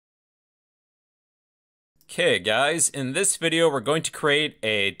Okay guys, in this video we're going to create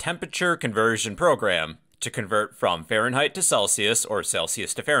a temperature conversion program to convert from Fahrenheit to Celsius or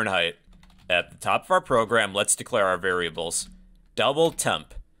Celsius to Fahrenheit. At the top of our program, let's declare our variables. Double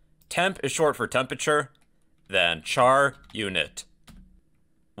temp. Temp is short for temperature, then char unit.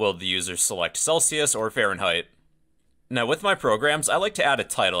 Will the user select Celsius or Fahrenheit? Now with my programs, I like to add a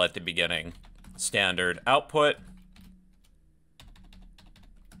title at the beginning. Standard output.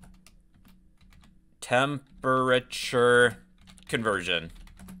 Temperature conversion.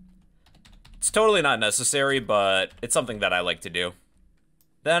 It's totally not necessary, but it's something that I like to do.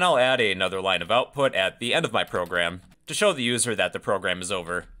 Then I'll add another line of output at the end of my program to show the user that the program is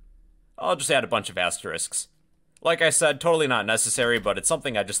over. I'll just add a bunch of asterisks. Like I said, totally not necessary, but it's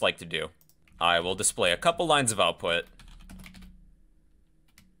something I just like to do. I will display a couple lines of output.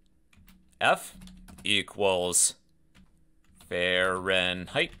 F equals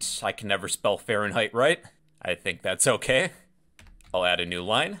Fahrenheit. I can never spell Fahrenheit right. I think that's okay. I'll add a new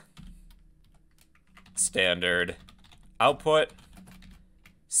line. Standard output.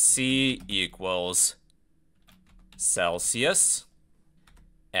 C equals Celsius.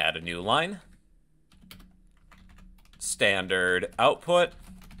 Add a new line. Standard output.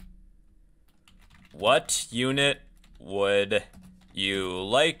 What unit would you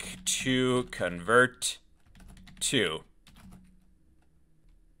like to convert to?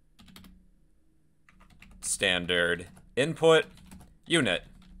 Standard input unit.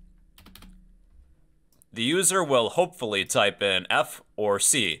 The user will hopefully type in F or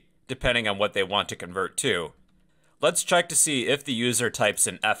C, depending on what they want to convert to. Let's check to see if the user types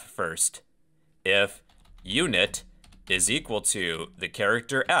in F first. If unit is equal to the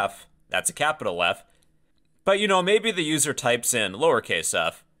character F, that's a capital F, but maybe the user types in lowercase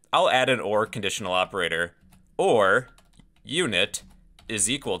f, I'll add an or conditional operator. Or unit is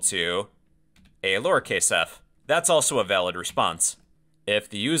equal to a lowercase f. That's also a valid response. If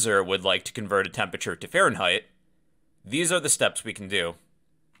the user would like to convert a temperature to Fahrenheit, these are the steps we can do.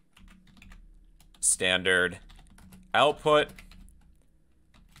 Standard output.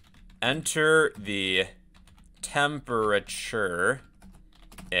 Enter the temperature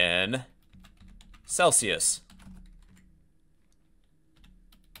in Celsius.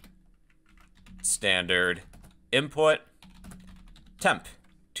 Standard input temp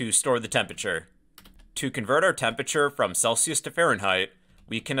to store the temperature. To convert our temperature from Celsius to Fahrenheit,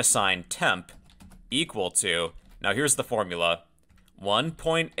 we can assign temp equal to, now here's the formula,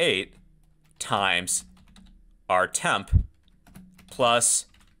 1.8 times our temp plus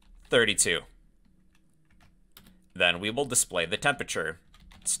 32. Then we will display the temperature.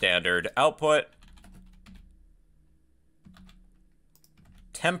 Standard output.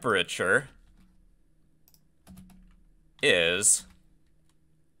 Temperature is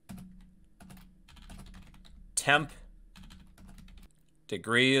temp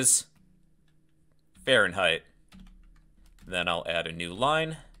degrees Fahrenheit. Then I'll add a new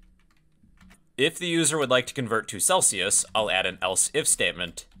line. If the user would like to convert to Celsius, I'll add an else if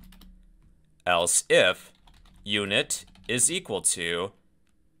statement. Else if unit is equal to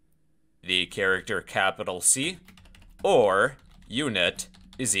the character capital C, or unit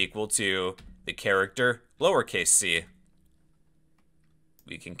is equal to the character lowercase c.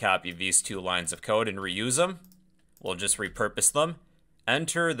 We can copy these two lines of code and reuse them. We'll just repurpose them.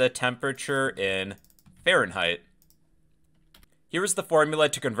 Enter the temperature in Fahrenheit. Here's the formula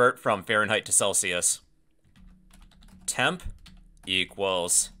to convert from Fahrenheit to Celsius. Temp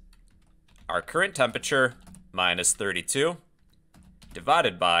equals our current temperature minus 32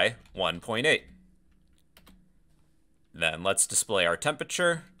 divided by 1.8. Then let's display our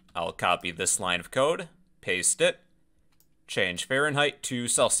temperature. I'll copy this line of code, paste it, change Fahrenheit to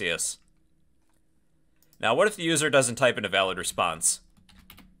Celsius. Now what if the user doesn't type in a valid response?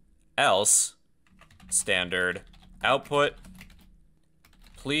 Else, standard output,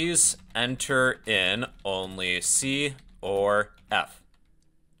 please enter in only C or F.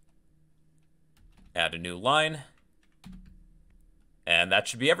 Add a new line. And that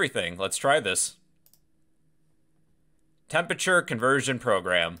should be everything. Let's try this. Temperature conversion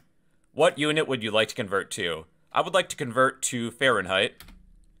program. What unit would you like to convert to? I would like to convert to Fahrenheit.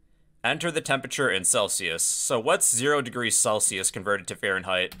 Enter the temperature in Celsius. So what's 0 degrees Celsius converted to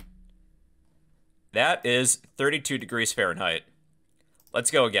Fahrenheit? That is 32 degrees Fahrenheit. Let's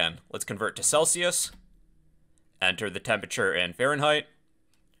go again. Let's convert to Celsius. Enter the temperature in Fahrenheit.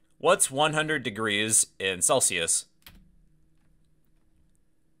 What's 100 degrees in Celsius?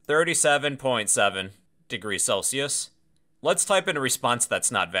 37.7 degrees Celsius. Let's type in a response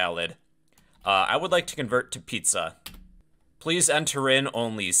that's not valid. I would like to convert to pizza. Please enter in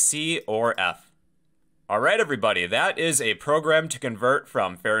only C or F. Alright everybody, that is a program to convert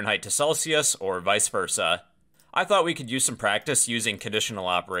from Fahrenheit to Celsius or vice versa. I thought we could use some practice using conditional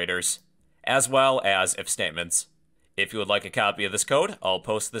operators, as well as if statements. If you would like a copy of this code, I'll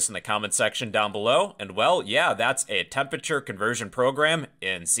post this in the comment section down below, and well, yeah, that's a temperature conversion program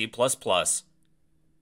in C++.